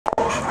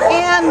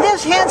And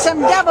this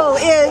handsome devil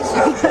is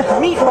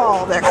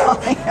Meatball, they're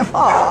calling him.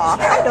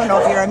 Aw, I don't know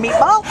if you're a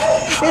meatball.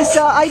 His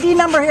ID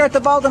number here at the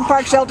Baldwin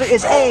Park Shelter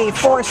is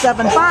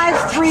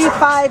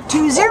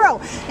A4753520.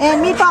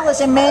 And Meatball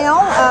is a male,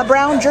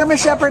 brown German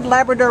Shepherd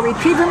Labrador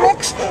Retriever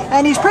mix,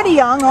 and he's pretty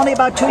young, only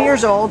about 2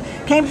 years old.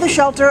 Came to the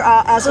shelter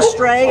as a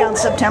stray on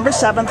September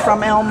 7th from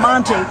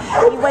Monte.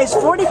 He weighs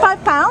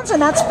 45 pounds,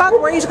 and that's about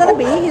where he's going to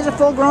be. He's a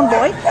full-grown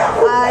boy.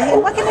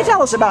 And what can you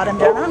tell us about him,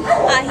 Jenna?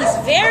 He's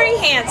very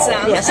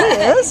handsome. Yes, he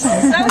is. So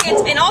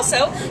handsome. And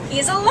also,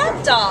 he's a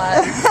lap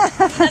dog. He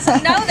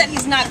doesn't know that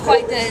he's not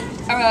quite the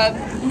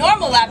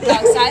normal lap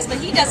dog size, but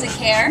he doesn't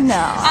care.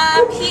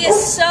 No. He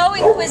is so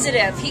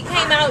inquisitive. He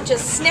came out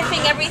just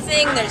sniffing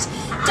everything. There's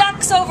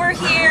ducks over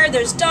here,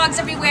 there's dogs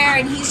everywhere,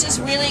 and he's just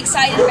really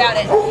excited about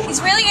it.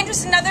 He's really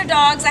interested in other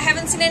dogs. I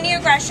haven't seen any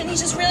aggression.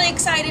 He's just really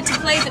excited to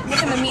play with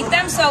them and meet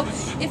them. So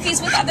if he's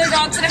with other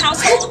dogs in a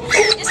household,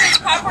 just needs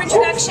proper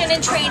introduction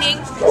and training.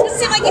 It doesn't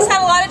seem like he's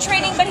had a lot of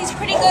training, but he's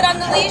pretty good on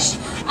the leash.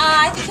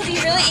 I think he'll be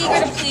really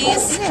eager to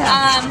please.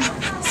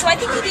 So I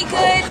think he'll be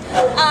good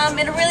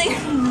in a really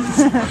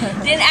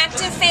in an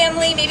active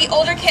family, maybe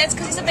older kids,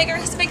 because he's a bigger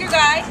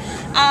guy.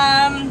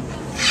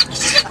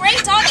 He's just a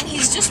great dog, and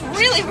he's just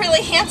really,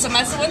 really handsome.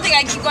 That's the one thing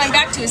I keep going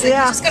back to, is that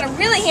he's just got a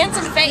really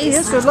handsome face. He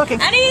is good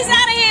looking. And he's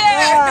out of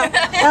here!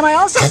 And I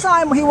also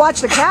saw him, he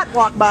watched a cat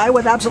walk by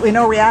with absolutely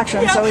no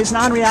reaction, so he's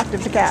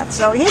non-reactive to cats.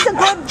 So he's a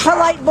good,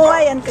 polite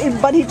boy,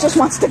 but he just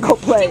wants to go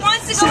play. He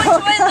wants to go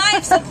enjoy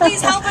life, so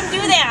please help him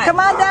do that. Come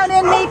on down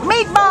in,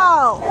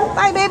 Meatball!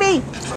 Bye, baby!